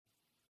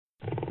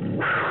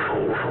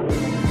You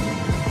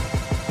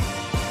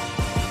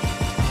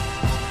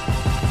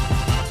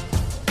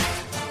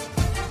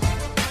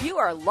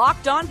are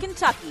Locked On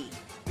Kentucky,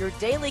 your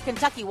daily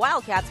Kentucky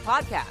Wildcats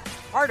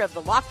podcast, part of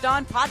the Locked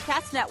On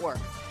Podcast Network,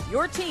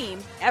 your team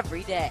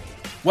every day.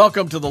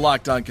 Welcome to the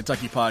Locked On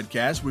Kentucky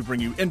podcast. We bring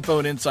you info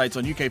and insights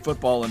on UK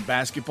football and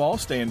basketball.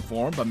 Stay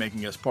informed by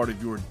making us part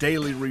of your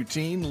daily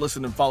routine.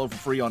 Listen and follow for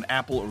free on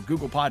Apple or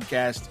Google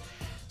Podcasts.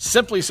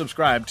 Simply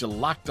subscribe to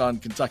Locked On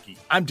Kentucky.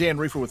 I'm Dan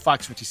Reefer with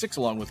Fox 56,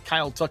 along with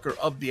Kyle Tucker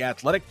of The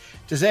Athletic.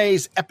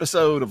 Today's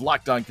episode of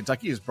Locked On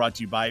Kentucky is brought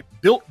to you by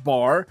Built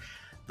Bar,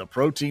 the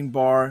protein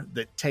bar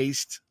that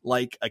tastes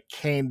like a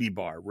candy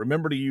bar.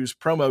 Remember to use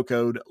promo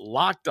code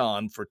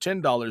LOCKEDON for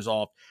 $10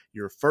 off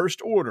your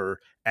first order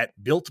at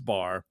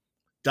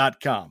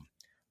BuiltBar.com.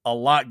 A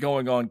lot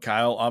going on,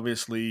 Kyle,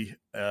 obviously,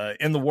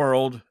 in the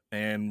world,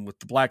 and with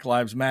the Black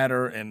Lives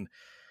Matter and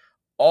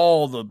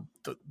all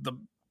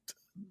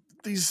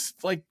these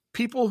like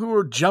people who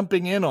are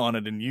jumping in on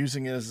it and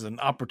using it as an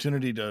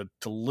opportunity to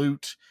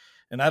loot.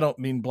 And I don't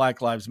mean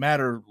Black Lives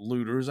Matter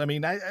looters. I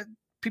mean,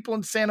 people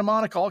in Santa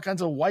Monica, all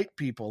kinds of white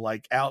people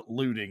like out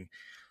looting.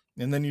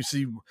 And then you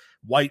see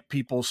white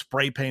people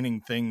spray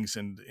painting things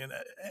and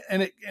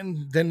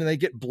then they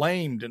get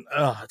blamed. And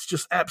it's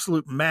just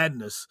absolute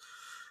madness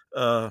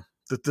that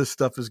this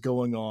stuff is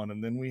going on.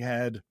 And then we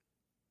had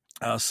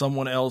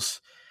someone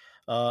else,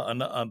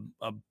 a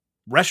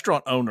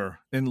restaurant owner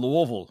in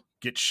Louisville,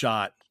 get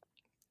shot.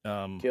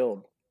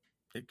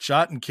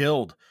 Shot and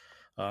killed.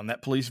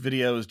 That police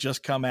video has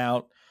just come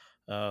out.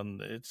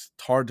 It's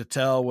hard to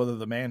tell whether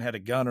the man had a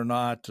gun or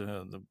not.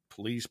 The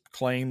police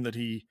claim that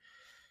he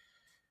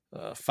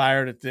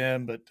fired at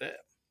them, but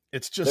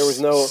it's just there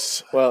was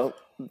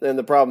and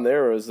the problem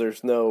there is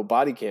there's no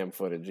body cam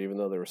footage, even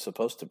though there was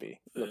supposed to be.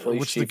 The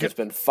police chief has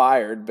been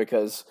fired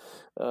because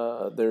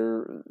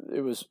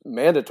it was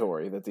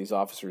mandatory that these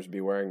officers be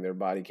wearing their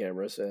body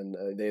cameras, and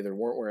they either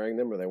weren't wearing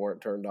them or they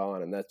weren't turned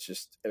on, and that's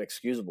just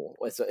inexcusable.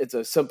 It's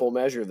a simple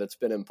measure that's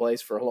been in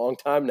place for a long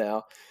time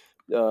now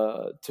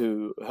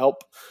to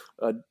help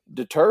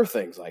deter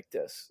things like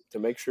this, to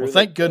make sure. Well,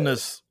 thank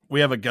goodness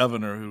we have a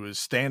governor who is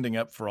standing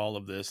up for all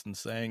of this and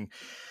saying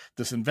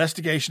this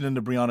investigation into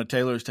Breonna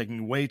Taylor is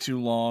taking way too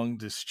long.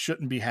 This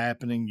shouldn't be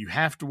happening. You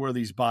have to wear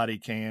these body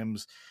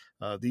cams.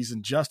 These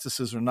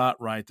injustices are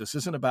not right. This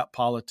isn't about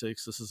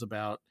politics. This is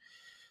about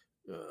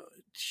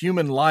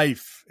human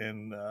life.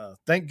 And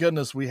thank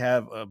goodness we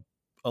have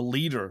a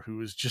leader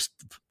who is just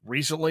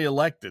recently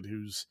elected,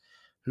 who's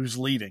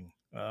leading.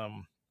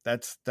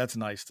 That's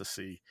nice to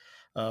see.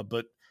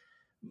 But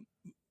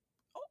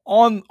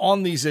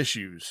on these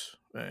issues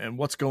and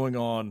what's going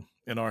on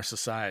in our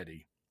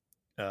society,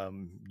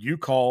 you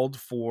called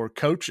for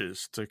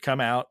coaches to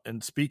come out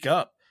and speak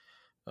up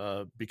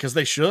because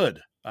they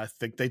should. I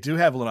think they do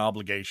have an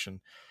obligation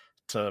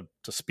to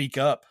speak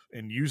up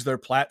and use their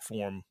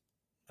platform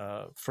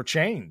for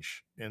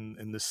change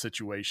in this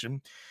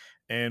situation.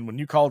 And when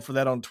you called for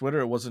that on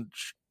Twitter, it wasn't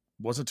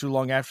too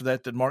long after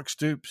that Mark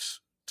Stoops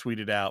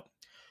tweeted out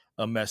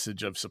a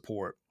message of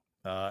support.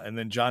 And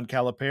then John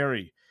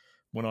Calipari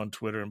went on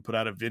Twitter and put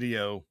out a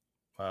video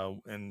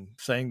and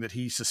saying that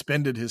he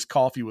suspended his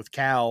Coffee with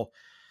Cal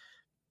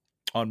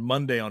on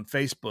Monday on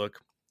Facebook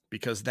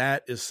because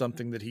that is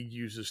something that he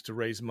uses to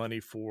raise money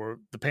for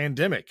the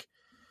pandemic.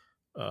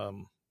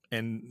 And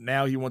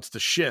now he wants to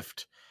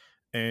shift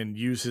and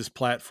use his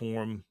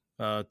platform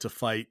to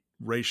fight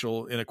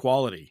racial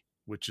inequality,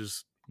 which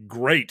is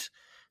great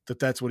that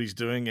that's what he's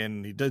doing.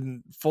 And he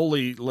didn't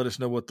fully let us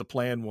know what the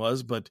plan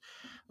was, but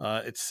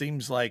it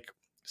seems like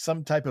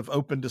some type of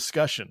open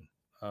discussion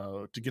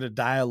to get a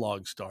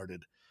dialogue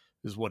started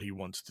is what he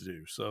wants to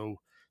do. So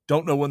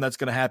don't know when that's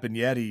going to happen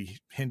yet. He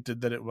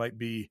hinted that it might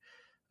be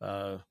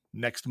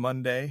next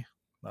Monday,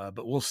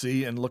 but we'll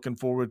see, and looking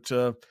forward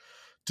to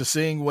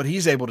seeing what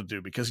he's able to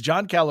do, because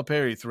John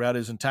Calipari, throughout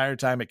his entire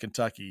time at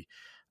Kentucky,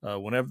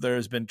 whenever there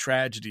has been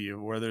tragedy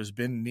or where there's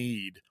been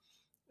need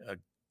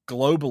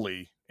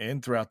globally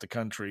and throughout the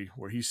country,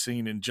 where he's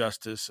seen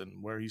injustice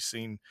and where he's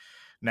seen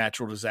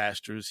natural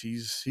disasters,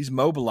 he's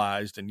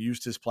mobilized and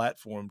used his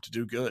platform to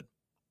do good.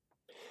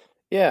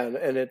 Yeah,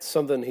 and it's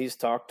something he's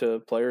talked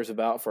to players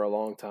about for a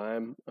long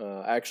time.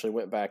 I actually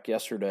went back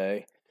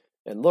yesterday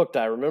and looked.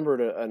 I remembered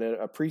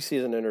a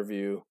preseason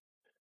interview,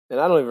 and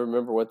I don't even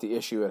remember what the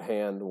issue at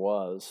hand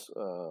was.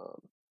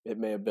 It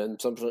may have been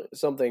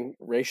something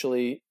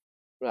racially.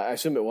 I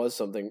assume it was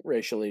something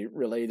racially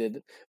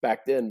related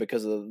back then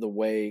because of the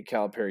way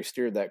Calipari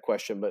steered that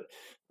question. But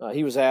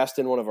he was asked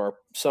in one of our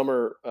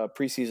summer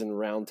preseason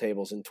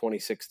roundtables in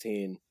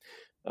 2016.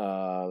 It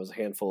was a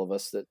handful of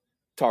us that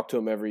talk to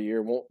him every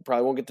year.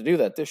 Probably won't get to do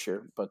that this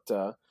year, but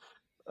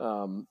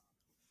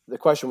the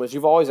question was,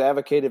 you've always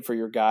advocated for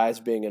your guys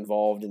being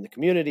involved in the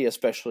community,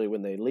 especially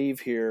when they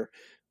leave here.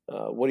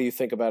 What do you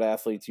think about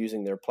athletes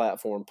using their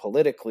platform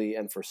politically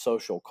and for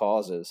social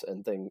causes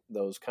and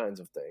those kinds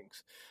of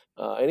things?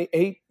 And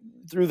he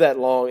threw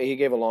he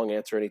gave a long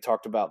answer, and he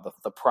talked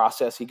about the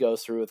process he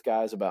goes through with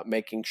guys about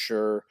making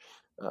sure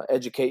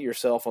Educate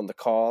yourself on the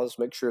cause.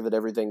 Make sure that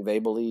everything they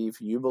believe,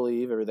 you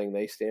believe, everything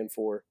they stand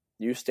for,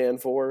 you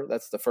stand for.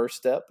 That's the first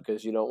step,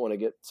 because you don't want to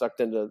get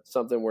sucked into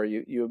something where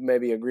you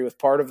maybe agree with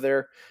part of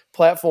their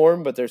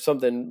platform, but there's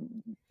something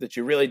that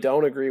you really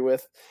don't agree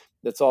with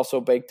that's also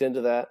baked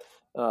into that.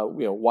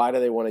 Why do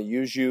they want to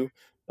use you?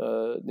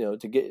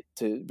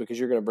 Because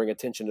you're going to bring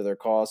attention to their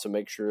cause, so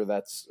make sure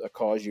that's a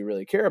cause you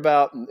really care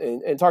about,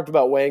 and talked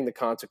about weighing the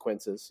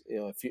consequences.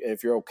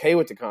 If you're okay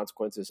with the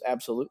consequences,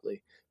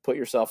 absolutely put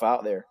yourself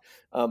out there.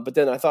 But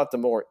then I thought the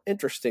more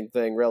interesting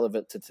thing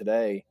relevant to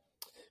today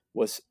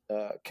was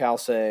Cal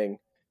saying,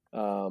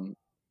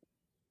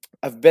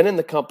 I've been in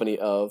the company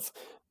of,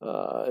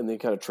 and then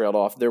kind of trailed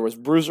off. There was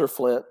Bruiser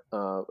Flint,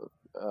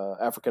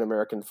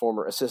 African-American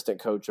former assistant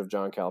coach of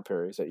John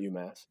Calipari's at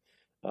UMass.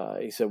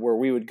 He said, where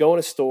we would go in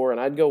a store and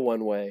I'd go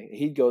one way,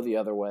 he'd go the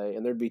other way,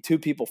 and there'd be two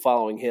people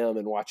following him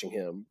and watching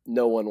him.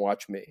 No one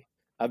watched me.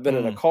 I've been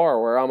in a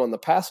car where I'm on the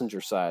passenger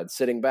side,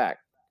 sitting back,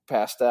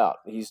 passed out.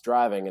 He's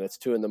driving and it's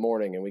 2 a.m.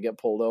 and we get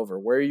pulled over.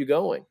 Where are you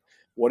going?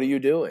 What are you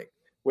doing?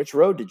 Which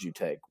road did you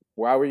take?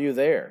 Why were you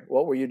there?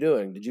 What were you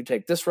doing? Did you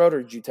take this road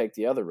or did you take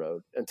the other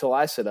road? Until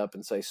I sit up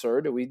and say,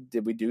 sir, did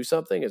we do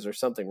something? Is there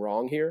something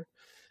wrong here?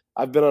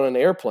 I've been on an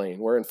airplane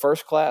where in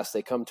first class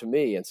they come to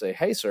me and say,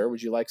 hey, sir,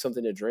 would you like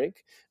something to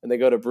drink? And they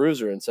go to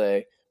Bruiser and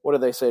say, what do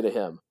they say to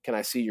him? Can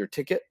I see your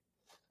ticket?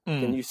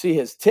 Can you see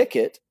his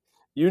ticket?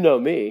 You know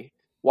me.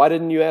 Why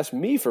didn't you ask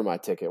me for my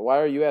ticket? Why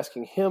are you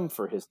asking him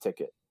for his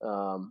ticket?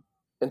 And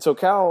so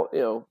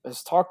Cal,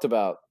 has talked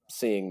about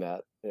seeing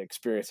that,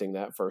 experiencing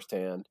that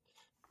firsthand.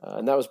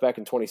 And that was back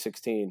in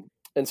 2016.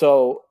 And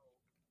so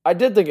I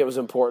did think it was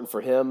important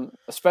for him,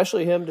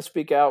 especially him, to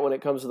speak out when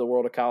it comes to the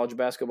world of college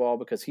basketball,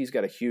 because he's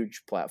got a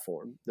huge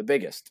platform, the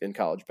biggest in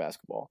college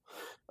basketball.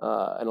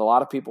 And a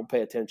lot of people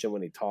pay attention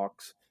when he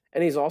talks.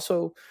 And he's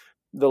also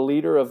the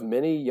leader of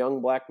many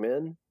young black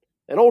men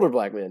and older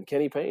black men.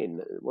 Kenny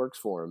Payne works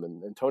for him,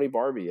 and Tony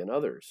Barbie and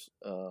others.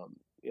 A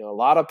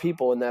lot of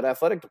people in that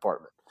athletic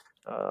department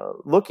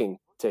looking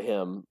to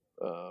him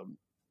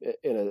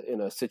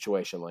in a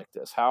situation like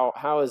this.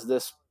 How is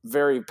this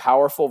very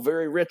powerful,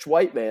 very rich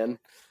white man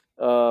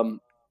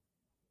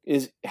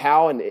is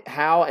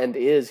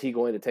he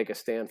going to take a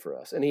stand for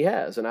us? And he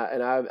has, and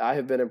I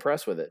have been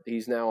impressed with it.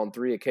 He's now on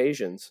 3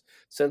 occasions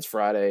since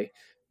Friday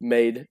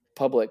made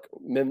public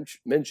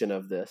mention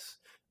of this.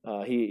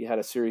 He had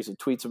a series of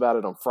tweets about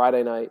it on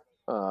Friday night.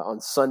 On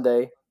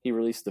Sunday, he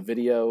released the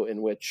video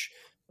in which,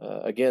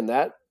 again,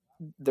 that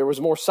there was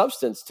more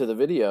substance to the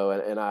video,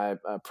 and I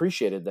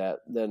appreciated that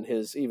than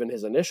his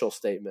initial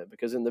statement,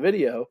 because in the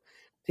video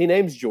he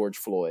names George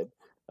Floyd,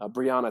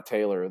 Breonna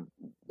Taylor,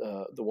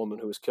 the woman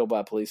who was killed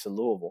by police in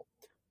Louisville,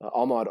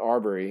 Ahmaud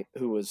Arbery,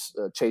 who was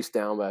chased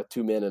down by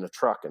 2 men in a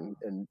truck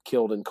and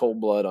killed in cold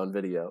blood on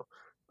video.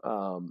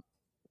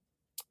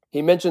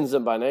 He mentions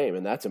them by name,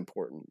 and that's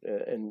important.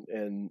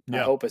 And I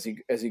hope as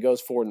he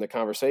goes forward in the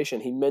conversation,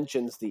 he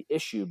mentions the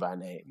issue by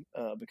name,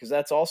 because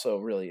that's also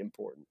really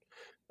important.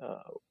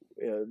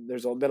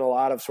 There's been a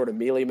lot of sort of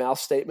mealy mouth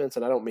statements,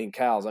 and I don't mean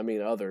Cal's, I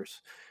mean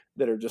others,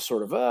 that are just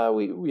sort of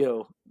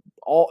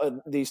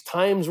all these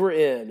times we're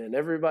in and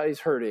everybody's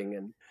hurting,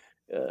 and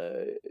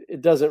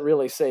it doesn't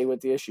really say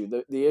what the issue.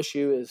 The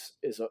issue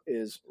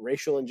is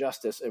racial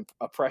injustice,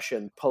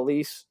 oppression,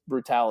 police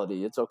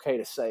brutality. It's okay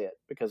to say it,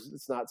 because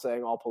it's not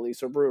saying all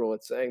police are brutal.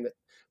 It's saying that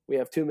we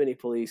have too many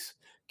police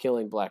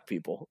killing black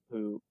people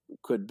who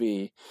could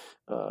be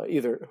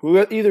either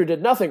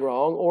did nothing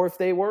wrong, or if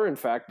they were in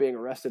fact being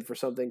arrested for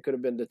something, could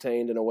have been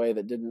detained in a way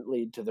that didn't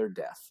lead to their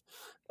death.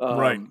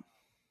 Right.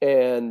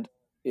 And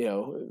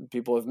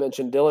people have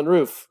mentioned Dylan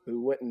Roof,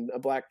 who went in a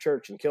black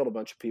church and killed a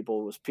bunch of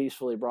people, was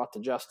peacefully brought to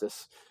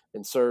justice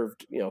and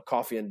served,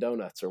 coffee and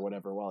donuts or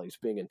whatever while he's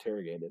being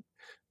interrogated.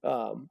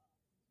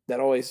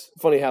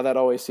 Funny how that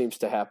always seems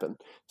to happen.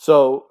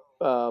 So,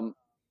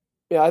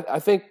 I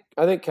think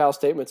Cal's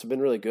statements have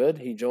been really good.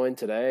 He joined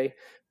today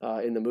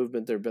in the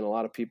movement. There have been a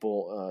lot of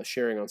people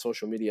sharing on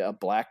social media a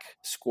black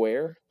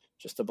square,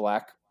 just a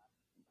black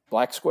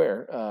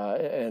square,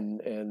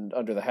 and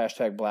under the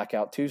hashtag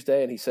Blackout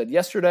Tuesday. And he said,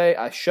 yesterday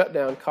I shut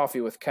down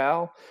Coffee with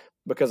Cal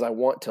because I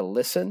want to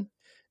listen.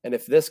 And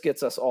if this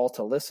gets us all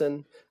to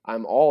listen,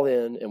 I'm all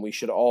in, and we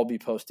should all be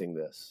posting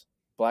this.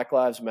 Black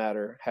Lives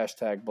Matter,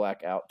 hashtag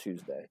Blackout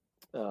Tuesday.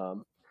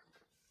 And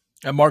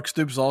Mark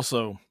Stoops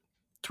also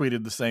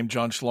tweeted the same.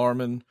 John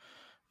Schlarman,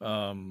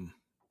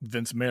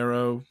 Vince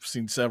Marrow,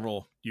 seen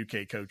several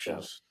UK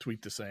coaches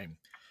tweet the same.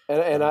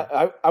 And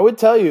I would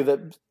tell you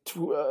that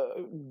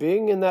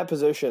being in that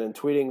position and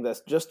tweeting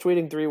this, just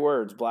tweeting 3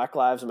 words, Black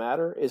Lives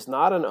Matter, is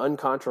not an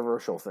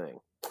uncontroversial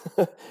thing.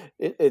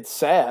 It's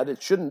sad.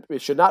 It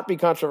should not be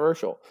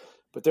controversial.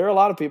 But there are a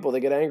lot of people that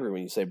get angry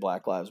when you say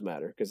Black Lives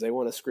Matter, because they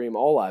want to scream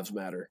all lives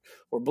matter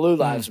or blue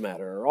lives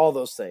matter or all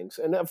those things.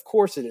 And of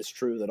course it is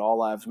true that all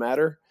lives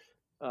matter.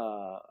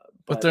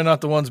 But they're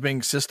not the ones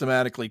being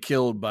systematically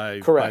killed by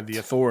the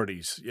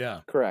authorities.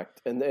 Yeah.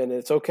 Correct. And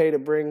it's okay to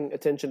bring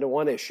attention to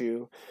one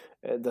issue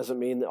It doesn't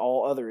mean that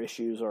all other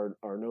issues are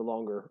no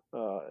longer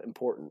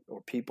important,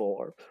 or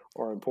people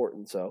are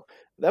important. So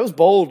that was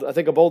bold. I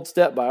think a bold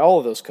step by all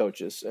of those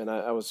coaches, and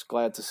I was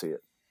glad to see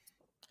it.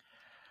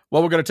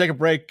 Well, we're going to take a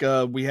break.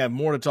 We have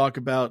more to talk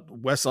about.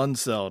 Wes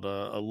Unseld,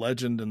 a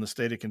legend in the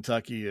state of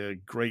Kentucky, a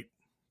great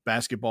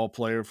basketball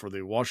player for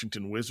the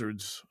Washington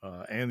Wizards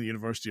and the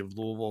University of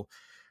Louisville.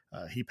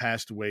 He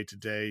passed away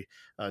today.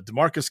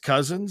 DeMarcus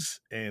Cousins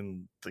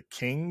and the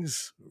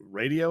Kings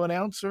radio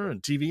announcer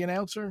and TV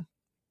announcer.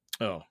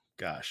 Oh,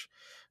 gosh.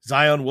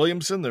 Zion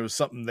Williamson, there was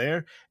something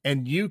there.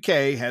 And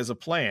UK has a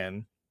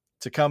plan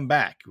to come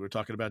back. We were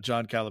talking about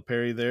John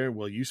Calipari there.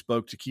 Well, you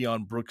spoke to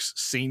Keon Brooks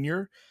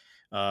Sr.,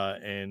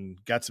 and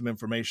got some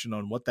information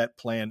on what that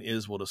plan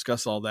is. We'll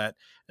discuss all that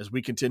as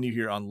we continue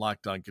here on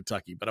Locked On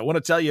Kentucky. But I want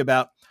to tell you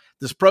about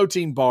this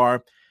protein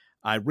bar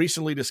I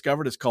recently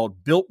discovered. It's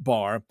called Built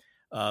Bar.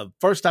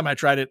 First time I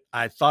tried it,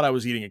 I thought I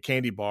was eating a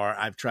candy bar.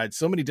 I've tried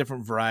so many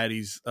different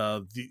varieties.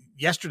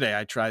 Yesterday,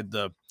 I tried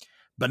the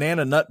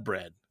banana nut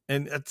bread,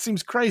 and it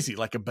seems crazy,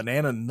 like a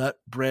banana nut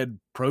bread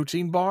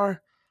protein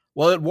bar.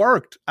 Well, it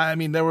worked. I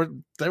mean, there were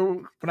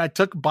when I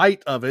took a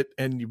bite of it,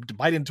 and you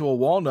bite into a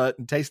walnut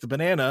and taste the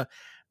banana,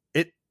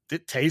 it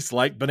tastes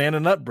like banana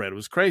nut bread. It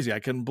was crazy.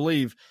 I couldn't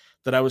believe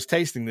that I was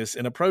tasting this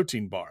in a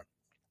protein bar.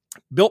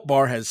 Built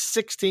Bar has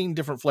 16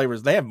 different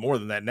flavors. They have more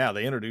than that now.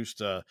 They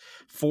introduced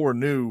 4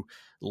 new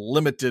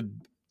limited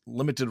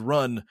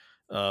run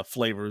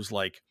flavors,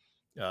 like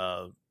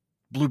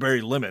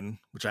blueberry lemon,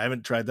 which I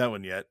haven't tried that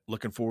one yet.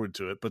 Looking forward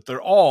to it. But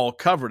they're all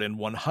covered in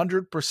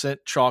 100%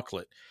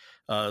 chocolate.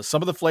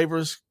 Some of the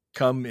flavors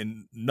come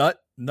in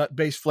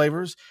nut-based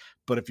flavors,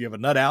 but if you have a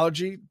nut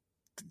allergy,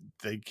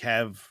 they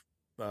have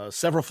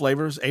several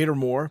flavors, 8 or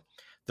more,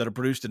 that are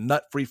produced in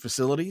nut-free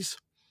facilities.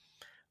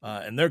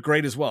 And they're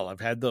great as well. I've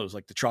had those,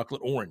 like the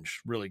chocolate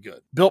orange, really good.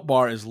 Built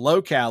Bar is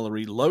low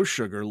calorie, low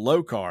sugar,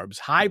 low carbs,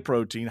 high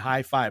protein,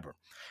 high fiber.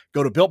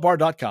 Go to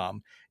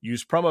BuiltBar.com,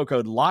 use promo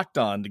code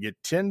LOCKEDON to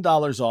get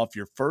 $10 off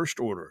your first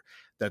order.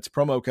 That's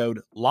promo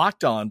code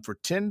LOCKEDON for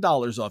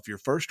 $10 off your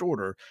first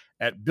order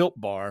at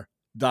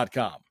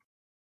BuiltBar.com.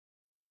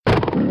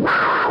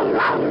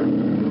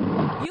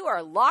 You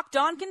are Locked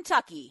On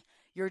Kentucky,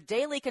 your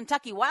daily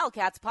Kentucky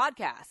Wildcats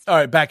podcast. All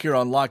right, back here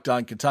on Locked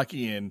On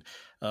Kentucky, and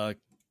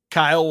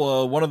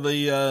Kyle, one of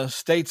the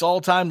state's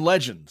all-time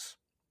legends,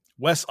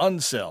 Wes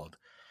Unseld,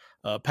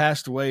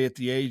 passed away at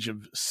the age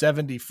of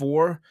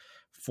 74.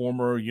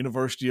 Former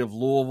University of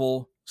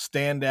Louisville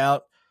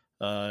standout,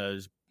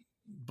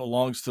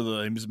 belongs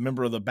to he was a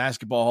member of the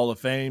Basketball Hall of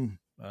Fame,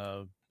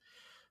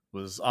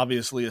 was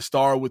obviously a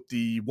star with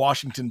the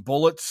Washington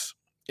Bullets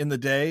in the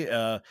day.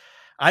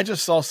 I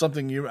just saw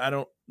something, I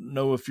don't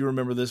know if you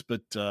remember this,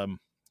 but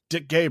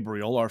Dick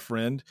Gabriel, our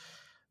friend,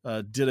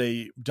 did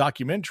a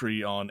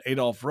documentary on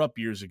Adolph Rupp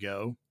years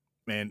ago,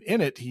 and in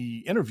it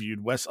he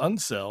interviewed Wes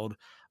Unseld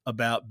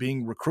about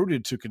being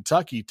recruited to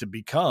Kentucky to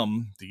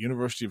become the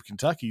University of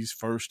Kentucky's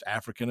first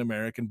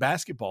African-American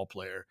basketball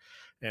player.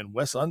 And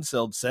Wes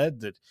Unseld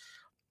said that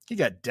he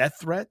got death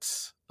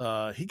threats.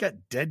 He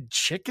got dead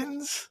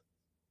chickens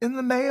in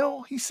the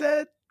mail, he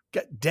said.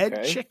 Got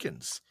dead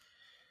chickens.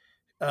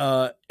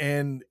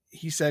 And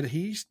he said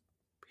he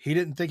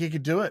didn't think he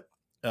could do it.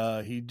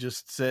 He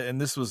just said, and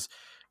this was,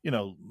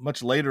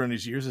 much later in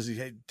his years as he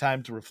had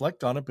time to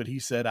reflect on it, but he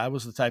said, I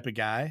was the type of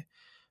guy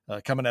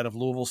coming out of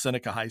Louisville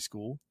Seneca High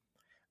School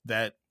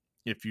that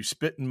if you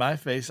spit in my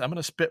face, I'm going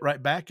to spit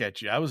right back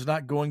at you. I was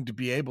not going to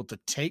be able to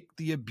take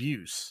the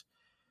abuse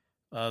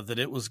that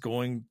I was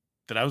going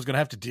to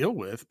have to deal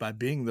with by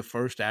being the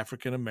first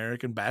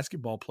African-American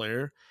basketball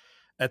player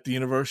at the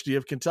University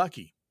of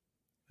Kentucky.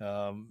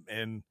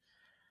 And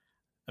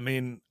I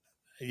mean,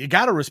 you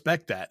got to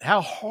respect that.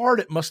 How hard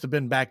it must have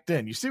been back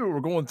then. You see what we're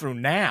going through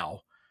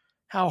now,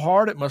 how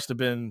hard it must have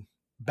been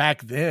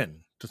back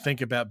then to think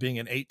about being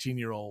an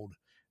 18-year-old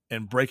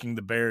and breaking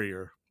the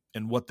barrier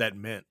and what that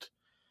meant.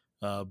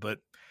 But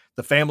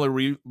the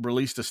family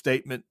released a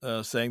statement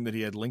saying that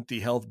he had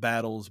lengthy health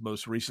battles,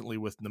 most recently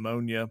with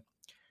pneumonia,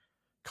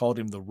 called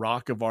him the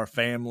rock of our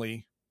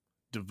family,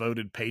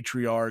 devoted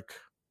patriarch,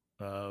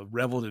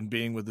 reveled in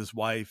being with his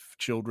wife,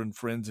 children,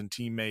 friends, and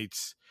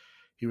teammates.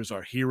 He was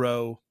our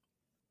hero.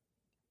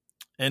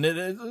 And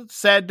it's a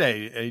sad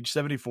day, age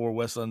 74,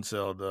 Wes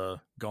Unseld,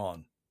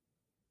 gone.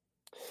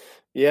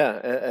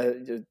 Yeah,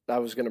 I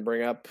was going to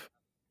bring up,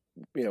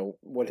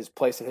 what his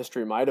place in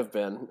history might have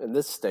been in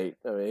this state.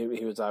 I mean,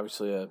 he was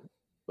obviously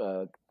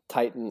a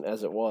Titan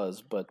as it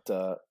was, but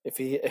if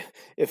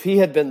he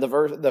had been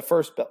the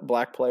first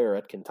black player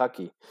at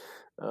Kentucky,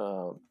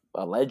 a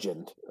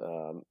legend,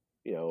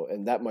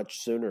 and that much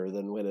sooner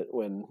than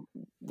when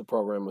the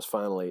program was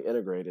finally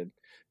integrated,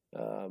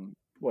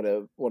 what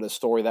a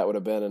story that would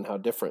have been, and how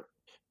different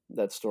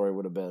that story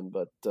would have been.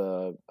 But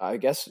I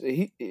guess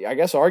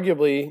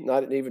arguably,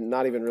 not even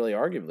really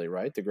arguably,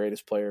 right, the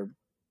greatest player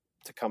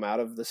to come out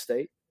of the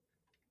state.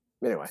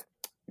 Anyway,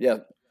 yeah,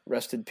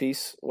 rest in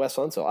peace, Wes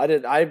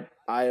Unseld.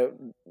 I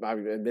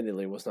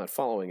admittedly was not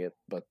following it,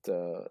 but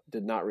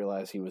did not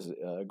realize he was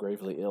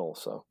gravely ill.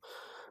 So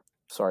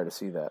sorry to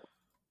see that.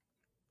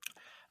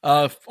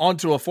 On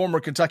to a former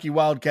Kentucky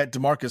Wildcat,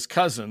 DeMarcus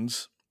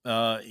Cousins.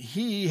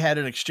 He had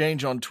an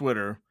exchange on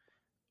Twitter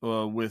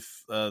with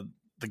the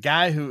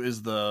guy who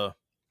is I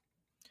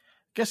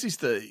guess he's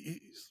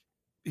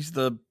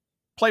the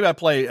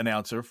play-by-play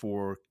announcer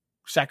for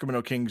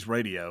Sacramento Kings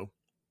radio.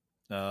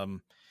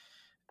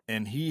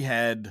 And he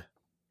had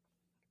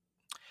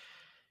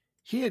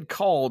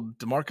called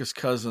DeMarcus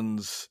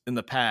Cousins in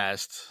the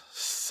past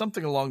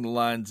something along the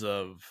lines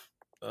of,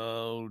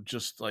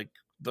 just like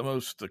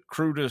the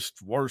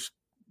crudest, worst,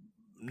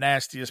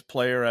 nastiest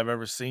player I've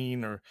ever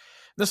seen. Or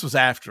this was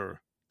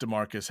after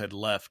DeMarcus had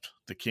left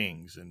the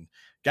Kings. And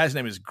the guy's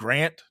name is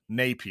Grant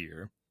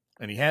Napier,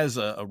 and he has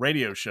a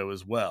radio show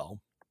as well.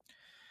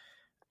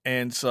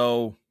 And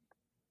so,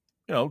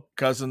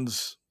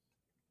 Cousins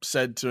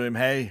said to him,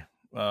 "Hey,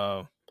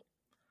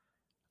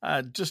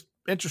 just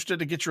interested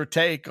to get your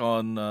take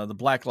on the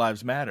Black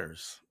Lives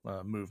Matters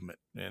movement."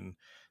 And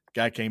the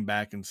guy came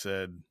back and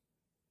said,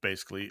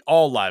 basically,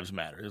 all lives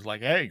matter. It's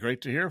like, "Hey,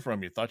 great to hear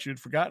from you. Thought you'd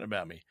forgotten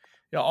about me."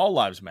 Yeah, all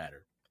lives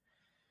matter.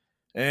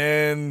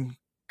 And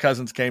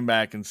Cousins came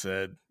back and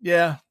said,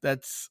 "Yeah,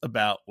 that's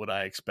about what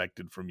I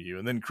expected from you."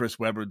 And then Chris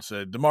Webber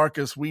said,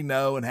 "DeMarcus, we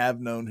know and have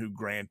known who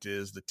Grant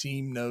is. The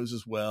team knows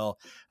as well.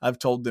 I've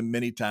told them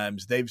many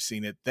times. They've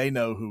seen it. They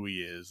know who he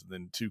is." And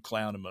then 2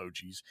 clown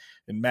emojis.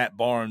 And Matt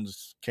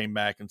Barnes came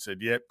back and said,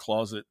 "Yep,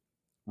 closet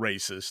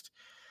racist."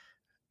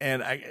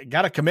 And I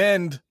got to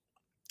commend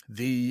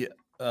the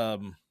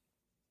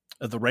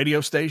radio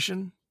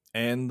station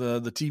and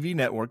the TV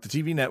network. The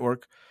TV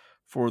network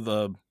for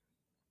the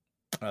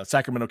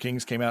Sacramento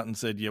Kings came out and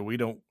said, "Yeah, we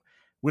don't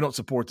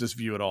support this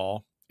view at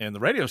all." And the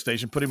radio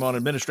station put him on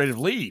administrative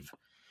leave.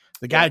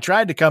 The guy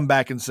tried to come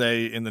back and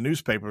say in the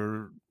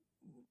newspaper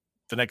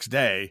the next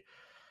day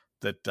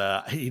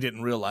that he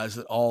didn't realize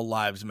that all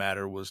lives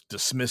matter was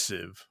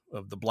dismissive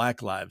of the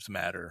Black Lives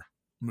Matter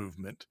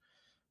movement.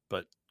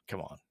 But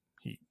come on,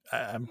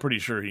 I'm pretty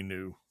sure he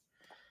knew.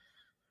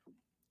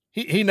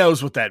 He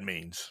knows what that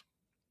means.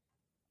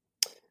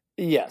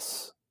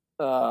 Yes.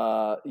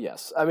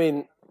 Yes. I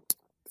mean,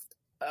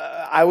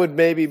 I would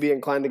maybe be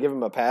inclined to give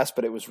him a pass,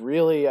 but it was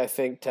really, I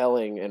think,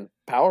 telling and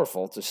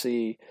powerful to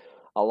see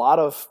a lot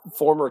of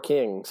former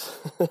Kings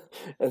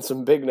and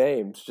some big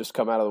names just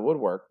come out of the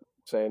woodwork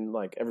saying,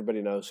 like,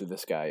 everybody knows who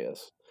this guy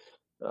is.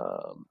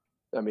 To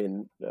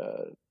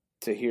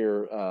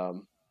hear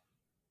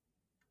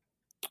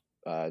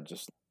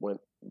just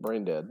went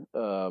brain dead.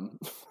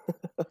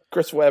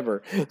 Chris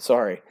Webber,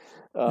 sorry.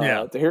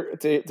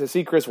 To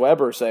see Chris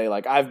Webber say,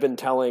 like, "I've been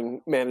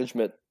telling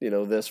management,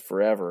 this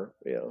forever,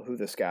 who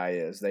this guy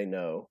is. They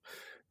know,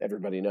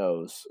 everybody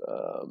knows."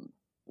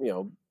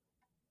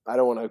 I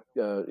don't want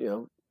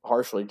to,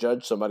 harshly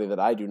judge somebody that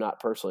I do not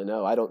personally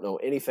know. I don't know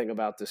anything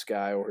about this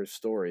guy or his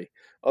story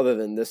other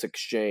than this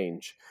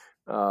exchange.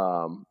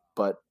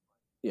 But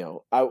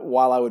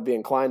while I would be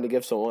inclined to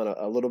give someone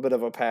a little bit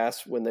of a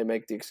pass when they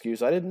make the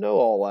excuse, I didn't know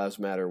all lives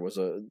matter was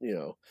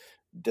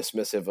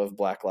dismissive of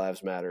Black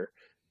Lives Matter.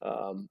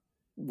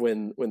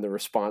 When the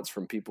response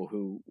from people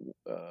who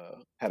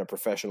had a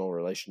professional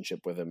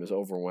relationship with him is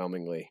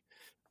overwhelmingly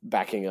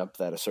backing up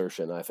that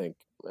assertion, I think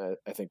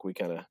we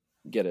kind of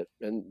get it.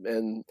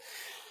 And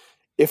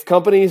if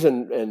companies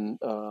and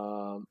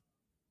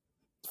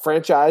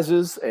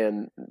franchises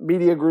and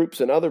media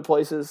groups and other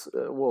places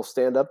will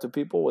stand up to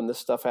people when this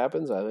stuff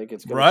happens, I think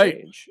it's going to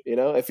change.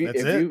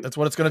 That's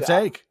what it's going to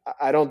take.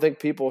 I don't think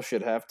people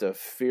should have to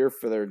fear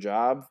for their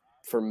job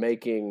for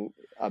making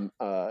an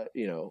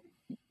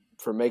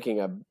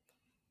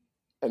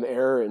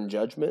error in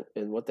judgment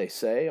in what they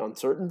say on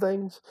certain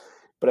things.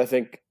 But I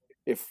think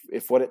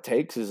if what it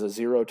takes is a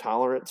zero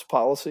tolerance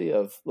policy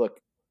of, look,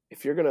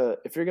 if you're going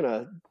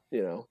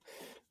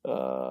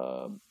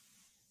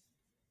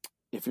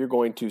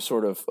to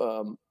sort of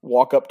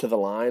walk up to the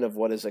line of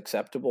what is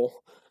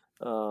acceptable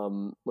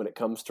when it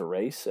comes to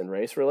race and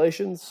race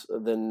relations,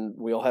 then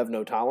we'll have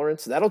no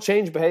tolerance. That'll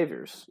change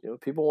behaviors.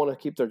 People want to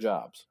keep their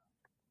jobs.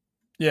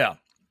 Yeah.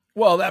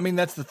 Well, I mean,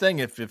 that's the thing.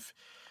 If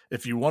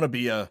you want to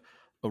be a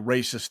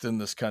racist in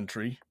this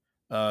country,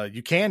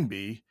 you can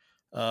be,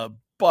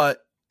 but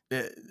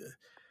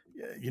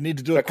you need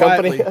to do it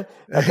quietly. You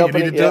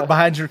need to do it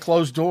behind your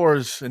closed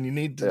doors, and you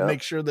need to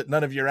make sure that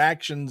none of your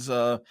actions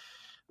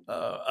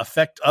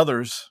affect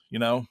others. You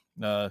can't.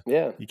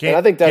 And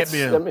I think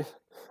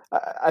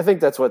I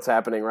think that's what's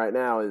happening right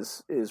now.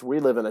 Is we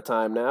live in a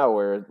time now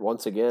where,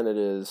 once again, it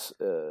is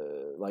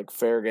like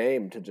fair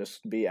game to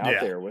just be out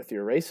there with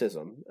your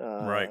racism.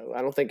 Right.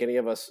 I don't think any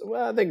of us.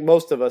 Well, I think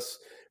most of us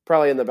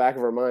probably in the back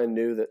of our mind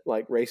knew that,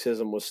 like,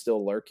 racism was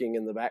still lurking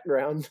in the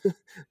background,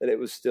 that it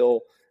was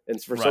still,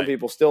 and for some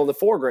people, still in the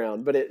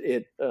foreground. But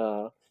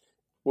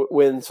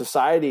when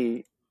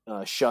society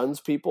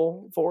shuns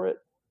people for it,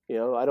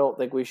 I don't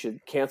think we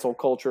should cancel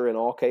culture in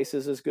all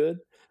cases is good.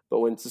 But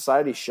when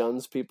society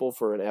shuns people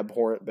for an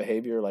abhorrent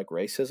behavior like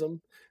racism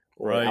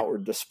or an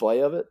outward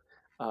display of it,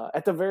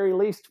 at the very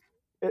least,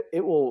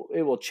 it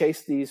will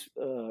chase these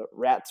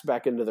rats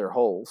back into their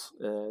holes,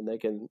 and they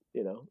can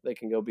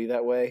go be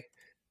that way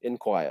in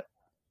quiet.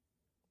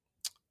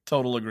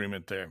 Total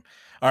agreement there.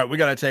 All right, we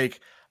got to take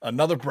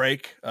another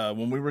break.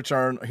 When we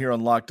return here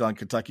on Locked On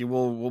Kentucky,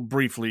 we'll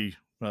briefly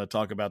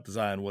talk about the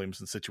Zion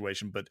Williamson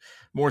situation, but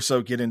more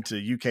so get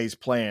into UK's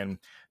plan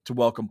to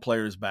welcome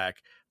players back.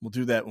 We'll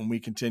do that when we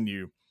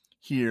continue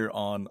here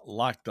on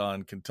Locked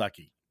On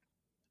Kentucky.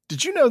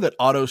 Did you know that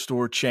auto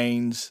store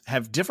chains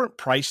have different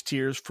price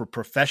tiers for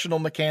professional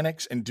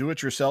mechanics and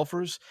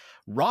do-it-yourselfers?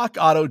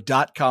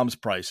 RockAuto.com's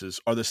prices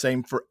are the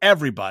same for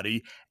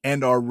everybody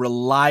and are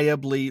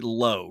reliably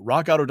low.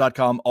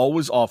 RockAuto.com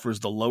always offers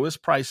the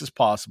lowest prices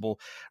possible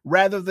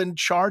rather than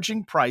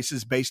charging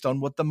prices based on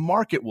what the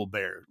market will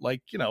bear,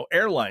 like,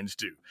 airlines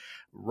do.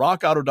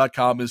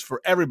 RockAuto.com is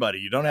for everybody.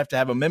 You don't have to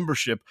have a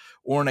membership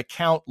or an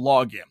account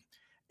login.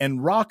 And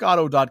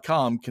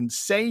RockAuto.com can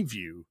save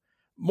you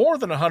more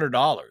than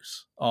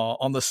 $100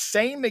 on the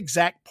same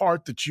exact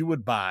part that you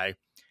would buy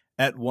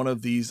at one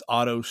of these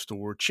auto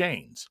store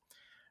chains.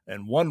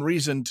 And one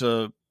reason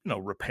to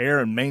repair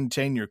and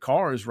maintain your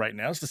cars right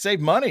now is to save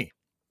money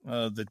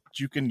that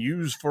you can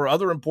use for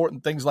other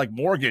important things like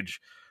mortgage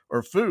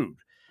or food.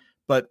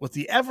 But with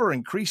the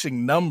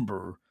ever-increasing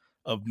number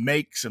of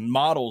makes and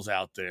models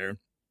out there,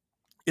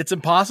 it's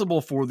impossible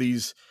for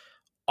these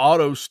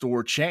auto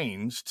store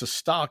chains to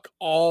stock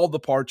all the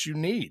parts you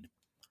need.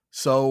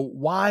 So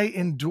why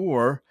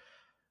endure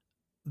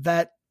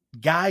that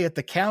guy at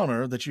the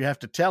counter that you have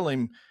to tell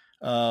him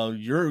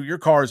your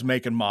car's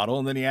make and model,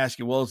 and then he asks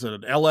you, well, is it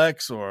an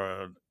LX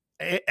or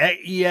an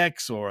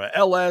EX or a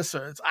LS?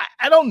 Or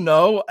I don't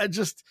know. I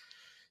just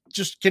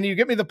can you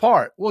get me the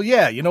part? Well,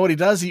 yeah. You know what he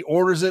does? He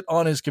orders it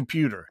on his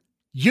computer.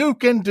 You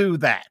can do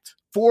that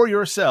for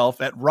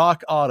yourself at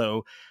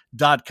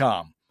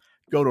RockAuto.com.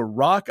 Go to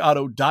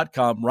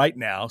RockAuto.com right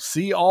now.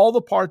 See all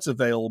the parts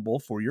available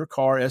for your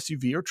car,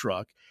 SUV, or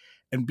truck.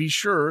 And be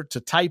sure to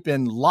type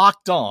in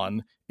Locked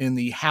On in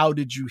the How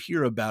Did You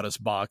Hear About Us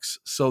box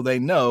so they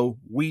know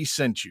we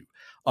sent you.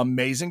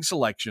 Amazing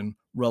selection,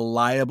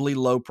 reliably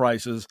low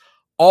prices,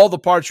 all the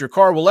parts your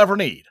car will ever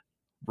need.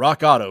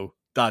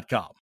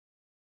 RockAuto.com.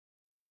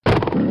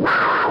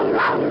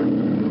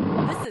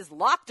 This is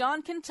Locked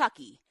On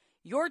Kentucky,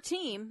 your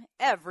team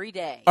every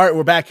day. All right,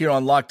 we're back here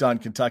on Locked On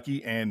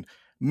Kentucky, and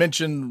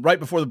mentioned right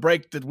before the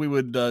break that we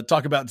would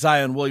talk about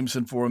Zion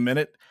Williamson for a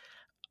minute.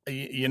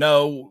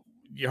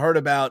 You heard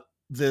about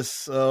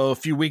this a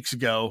few weeks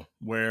ago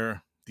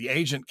where the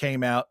agent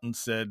came out and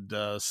said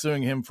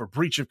suing him for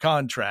breach of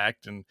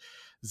contract, and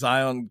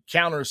Zion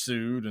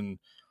countersued and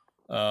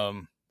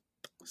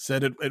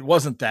said it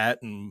wasn't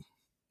that and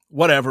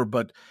whatever.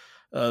 But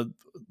the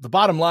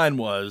bottom line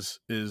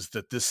is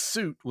that this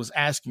suit was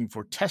asking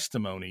for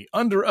testimony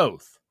under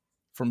oath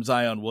from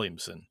Zion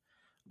Williamson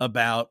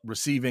about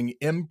receiving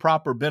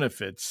improper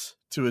benefits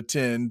to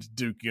attend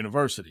Duke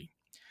University.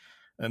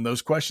 And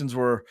those questions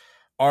were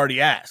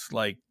already asked,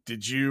 like,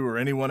 did you or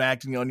anyone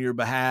acting on your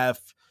behalf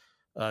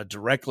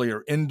directly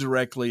or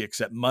indirectly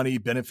accept money,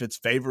 benefits,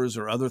 favors,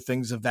 or other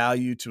things of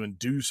value to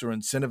induce or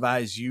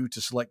incentivize you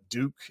to select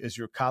Duke as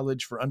your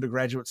college for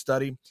undergraduate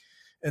study,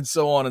 and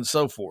so on and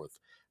so forth.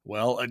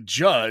 Well, a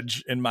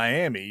judge in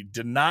Miami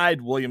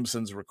denied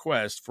Williamson's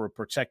request for a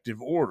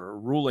protective order,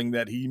 ruling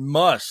that he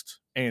must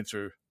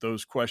answer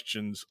those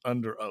questions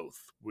under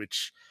oath,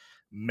 which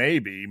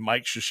maybe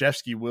Mike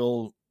Krzyzewski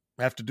will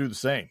have to do the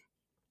same.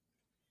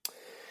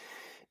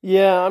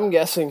 Yeah, I'm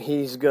guessing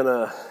he's going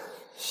to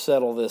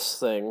settle this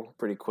thing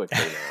pretty quickly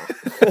now.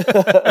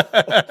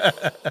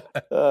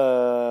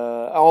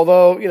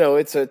 Although,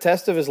 it's a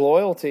test of his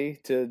loyalty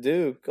to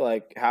Duke.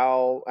 Like,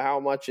 how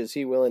much is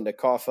he willing to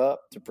cough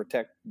up to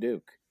protect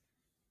Duke?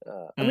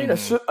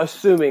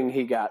 Assuming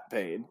he got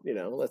paid,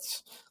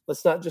 let's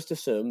not just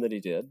assume that he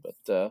did. But,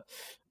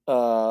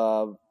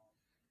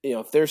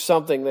 if there's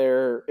something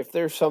there, if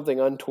there's something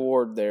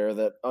untoward there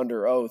that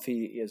under oath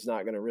he is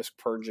not going to risk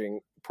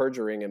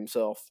perjuring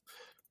himself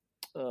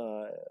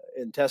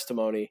in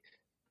testimony,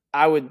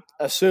 I would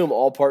assume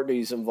all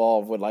parties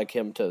involved would like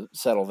him to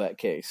settle that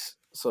case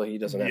so he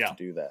doesn't have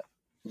to do that.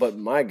 But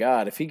my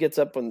God, if he gets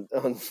up on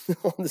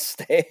the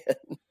stand,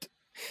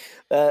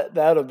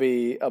 that'll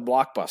be a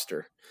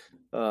blockbuster.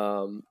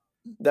 That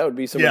would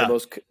be some of the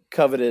most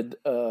coveted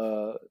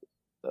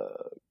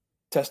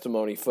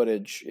testimony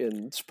footage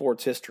in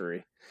sports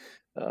history.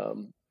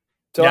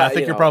 I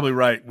think you're probably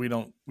right. We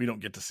don't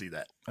get to see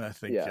that. I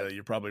think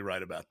you're probably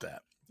right about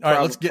that. All right,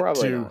 let's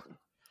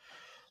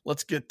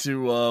get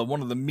to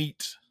one of the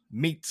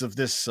meats of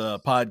this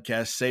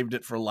podcast. Saved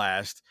it for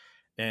last,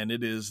 and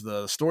it is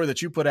the story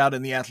that you put out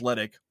in The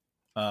Athletic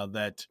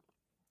that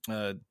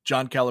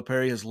John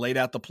Calipari has laid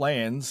out the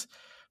plans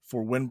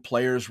for when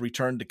players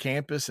return to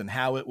campus and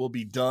how it will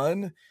be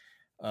done.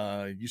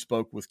 You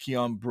spoke with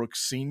Keon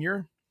Brooks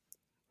Sr.,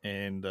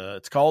 and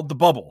it's called The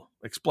Bubble.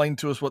 Explain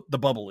to us what The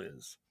Bubble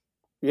is.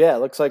 Yeah, it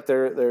looks like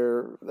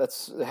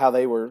that's how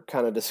they were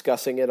kind of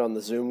discussing it on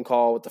the Zoom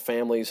call with the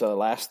families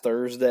last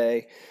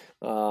Thursday.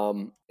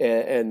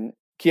 And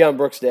Keon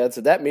Brooks' dad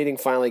said that meeting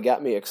finally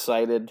got me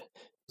excited.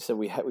 He said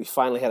we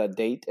finally had a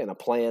date and a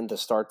plan to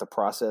start the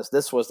process.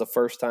 This was the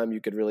first time you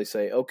could really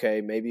say,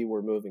 okay, maybe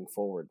we're moving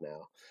forward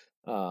now.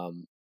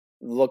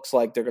 looks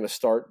like they're going to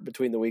start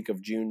between the week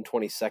of June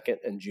 22nd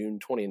and June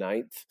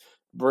 29th,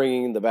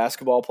 bringing the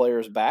basketball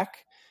players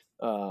back.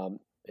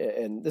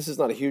 And this is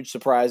not a huge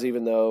surprise,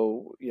 even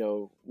though,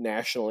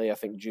 nationally, I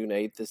think June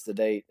 8th is the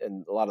date,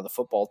 and a lot of the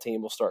football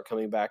team will start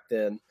coming back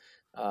then.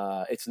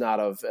 It's not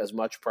of as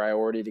much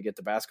priority to get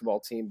the basketball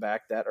team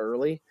back that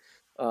early.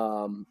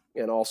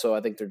 And also,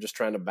 I think they're just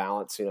trying to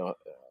balance,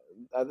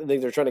 I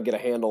think they're trying to get a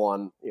handle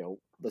on,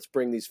 let's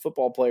bring these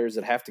football players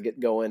that have to get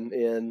going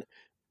in,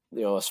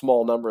 a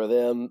small number of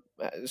them,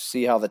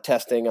 see how the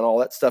testing and all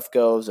that stuff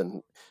goes,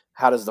 and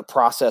how does the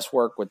process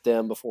work with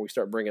them before we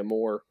start bringing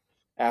more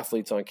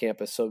athletes on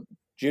campus. So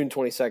June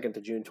 22nd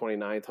to June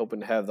 29th,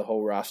 hoping to have the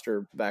whole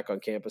roster back on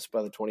campus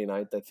by the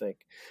 29th, I think.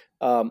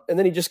 And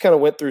then he just kind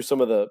of went through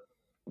some of the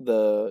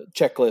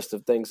checklist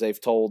of things they've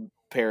told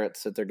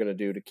parents that they're going to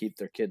do to keep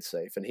their kids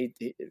safe. And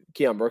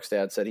Keon Brooks'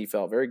 dad said he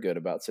felt very good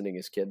about sending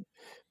his kid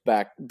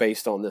back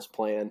based on this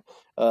plan.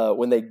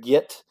 When they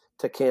get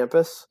to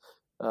campus,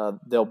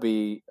 they'll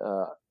be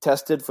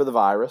tested for the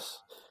virus.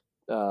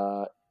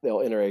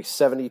 They'll enter a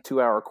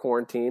 72-hour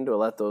quarantine to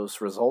let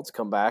those results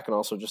come back, and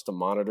also just to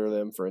monitor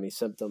them for any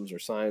symptoms or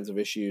signs of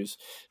issues.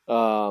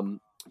 And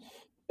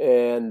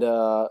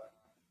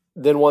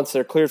then once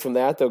they're cleared from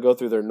that, they'll go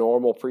through their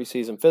normal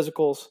preseason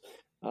physicals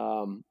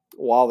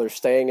while they're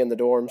staying in the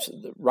dorms.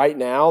 Right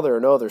now, there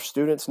are no other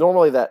students.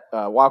 Normally, that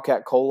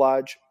Wildcat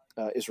Coal-Lodge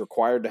is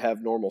required to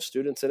have normal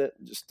students in it,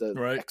 just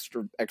an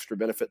extra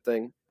benefit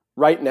thing.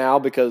 Right now,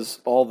 because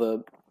all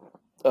the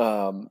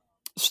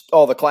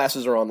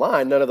classes are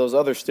online, none of those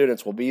other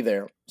students will be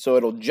there. So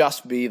it'll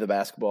just be the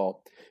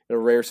basketball. In a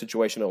rare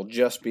situation, it'll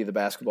just be the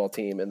basketball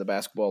team in the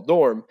basketball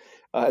dorm.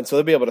 And so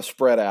they'll be able to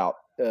spread out.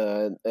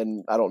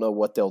 And I don't know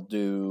what they'll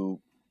do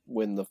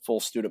when the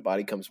full student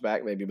body comes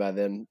back. Maybe by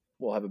then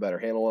we'll have a better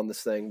handle on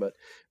this thing. But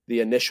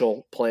the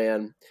initial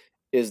plan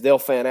is they'll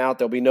fan out.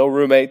 There'll be no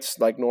roommates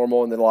like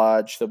normal in the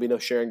lodge. There'll be no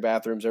sharing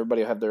bathrooms.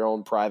 Everybody will have their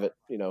own private,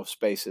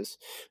 spaces.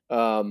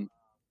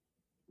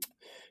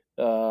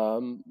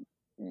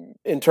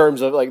 In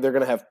terms of they're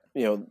going to have,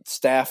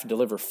 staff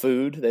deliver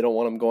food. They don't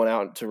want them going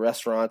out to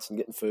restaurants and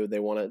getting food. They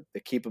want to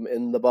keep them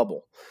in the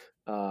bubble.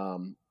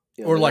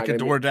 Or like a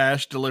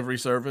DoorDash delivery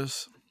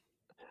service.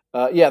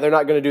 Yeah, they're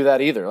not going to do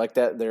that either. Like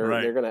that,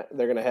 they're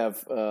going to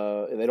have.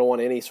 They don't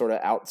want any sort of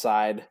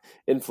outside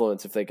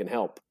influence if they can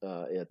help.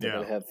 They're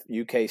going to have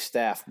UK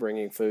staff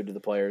bringing food to the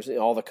players.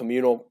 All the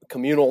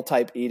communal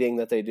type eating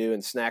that they do,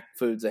 and snack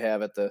foods they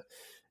have at the,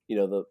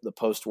 the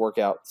post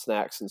workout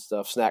snacks and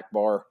stuff, snack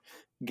bar,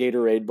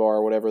 Gatorade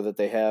bar, whatever that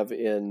they have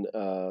in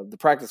the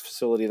practice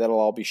facility. That'll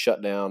all be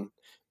shut down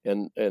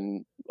and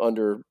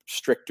under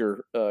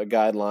stricter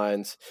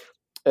guidelines.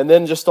 And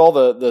then just all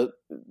the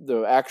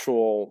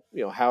actual,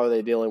 how are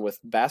they dealing with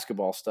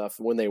basketball stuff?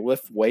 When they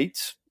lift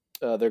weights,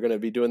 they're going to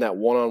be doing that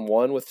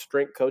one-on-one with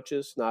strength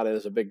coaches, not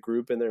as a big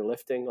group in there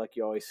lifting like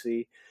you always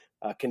see.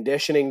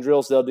 Conditioning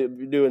drills they'll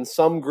do in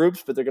some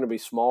groups, but they're going to be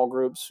small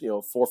groups,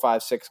 4,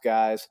 5, 6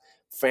 guys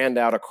fanned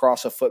out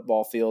across a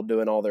football field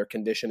doing all their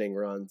conditioning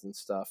runs and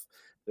stuff.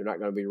 They're not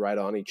going to be right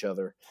on each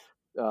other.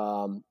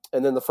 And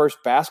then the first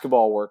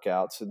basketball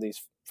workouts in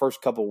these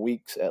first couple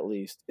weeks, at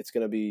least, it's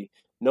going to be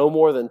no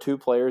more than 2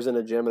 players in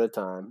a gym at a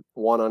time,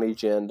 one on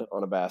each end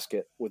on a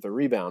basket with a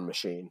rebound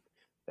machine,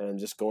 and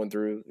just going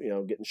through,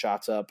 getting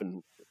shots up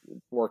and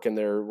working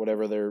their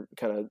whatever their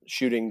kind of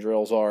shooting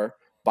drills are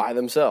by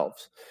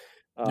themselves.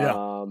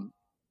 Yeah.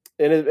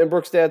 And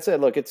Brooks' dad said,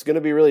 look, it's going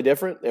to be really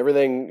different.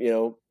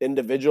 Everything,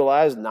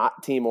 individualized,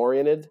 not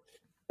team-oriented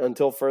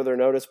until further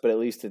notice, but at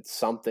least it's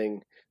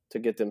something to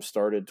get them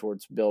started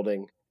towards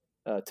building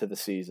to the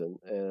season.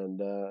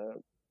 And,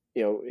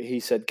 he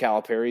said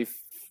Calipari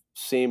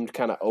seemed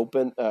kind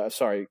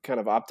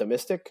of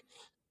optimistic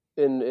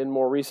in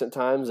more recent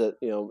times that,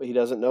 he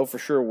doesn't know for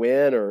sure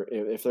when or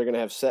if they're going to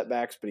have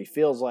setbacks, but he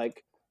feels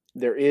like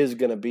there is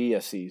going to be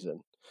a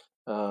season.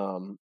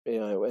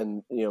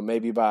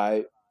 Maybe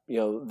by,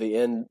 the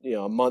end,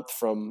 a month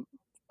from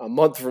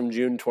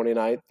June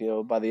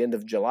 29th, by the end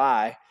of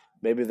July,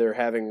 maybe they're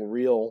having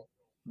real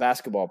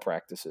basketball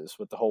practices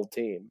with the whole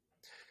team.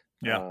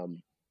 Yeah.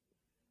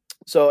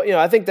 So,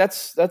 I think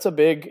that's a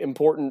big,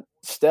 important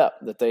step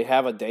that they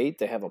have a date,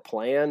 they have a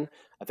plan.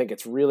 I think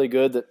it's really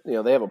good that,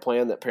 they have a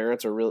plan that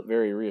parents are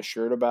very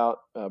reassured about.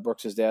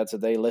 Brooks' dad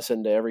said they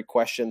listened to every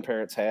question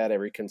parents had,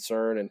 every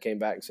concern, and came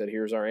back and said,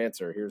 here's our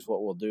answer. Here's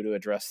what we'll do to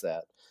address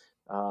that.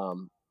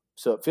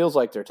 So it feels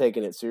like they're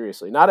taking it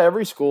seriously. Not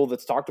every school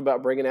that's talked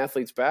about bringing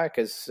athletes back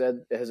has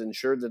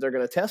ensured that they're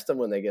going to test them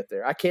when they get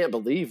there. I can't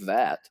believe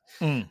that.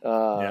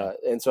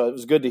 And so it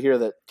was good to hear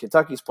that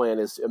Kentucky's plan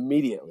is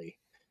immediately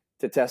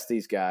to test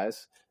these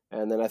guys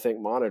and then I think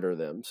monitor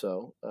them.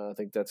 So I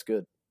think that's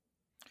good.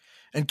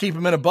 And keep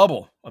them in a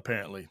bubble,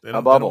 apparently. They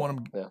don't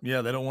want them, they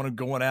don't want them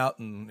going out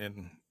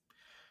and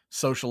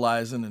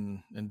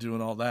socializing and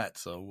doing all that.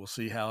 So we'll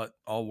see how it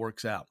all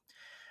works out.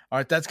 All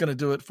right, that's going to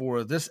do it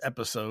for this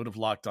episode of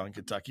Locked On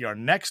Kentucky. Our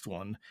next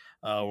one,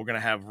 we're going to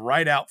have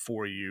right out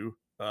for you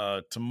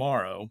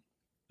tomorrow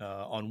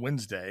on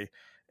Wednesday,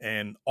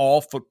 and all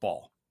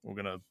football. We're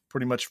going to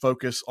pretty much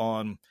focus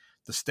on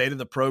the state of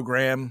the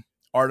program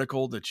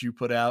article that you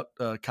put out,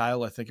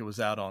 Kyle. I think it was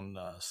out on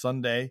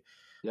Sunday.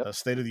 Yep.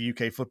 State of the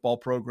UK football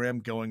program,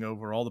 going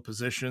over all the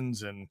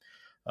positions and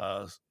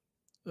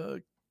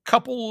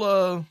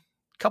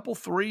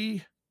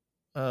three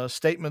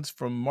statements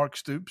from Mark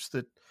Stoops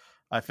that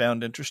I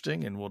found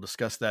interesting, and we'll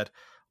discuss that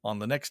on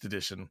the next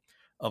edition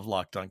of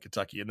Locked On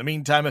Kentucky. In the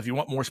meantime, if you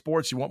want more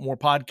sports, you want more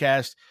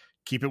podcasts,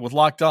 keep it with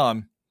Locked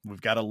On. We've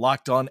got a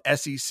Locked On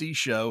SEC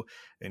show,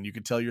 and you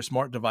can tell your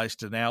smart device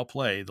to now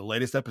play the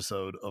latest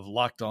episode of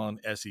Locked On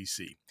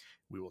SEC.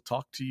 We will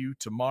talk to you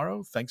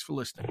tomorrow. Thanks for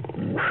listening.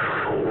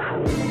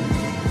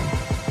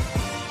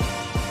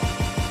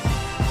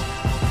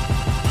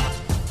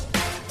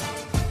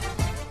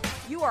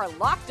 You are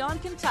Locked On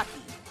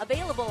Kentucky,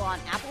 available on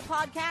Apple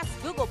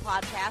Podcasts, Google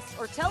Podcasts,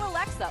 or tell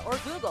Alexa or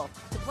Google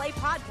to play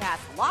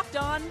podcast Locked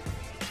On.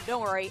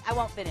 Don't worry, I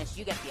won't finish.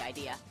 You get the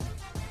idea.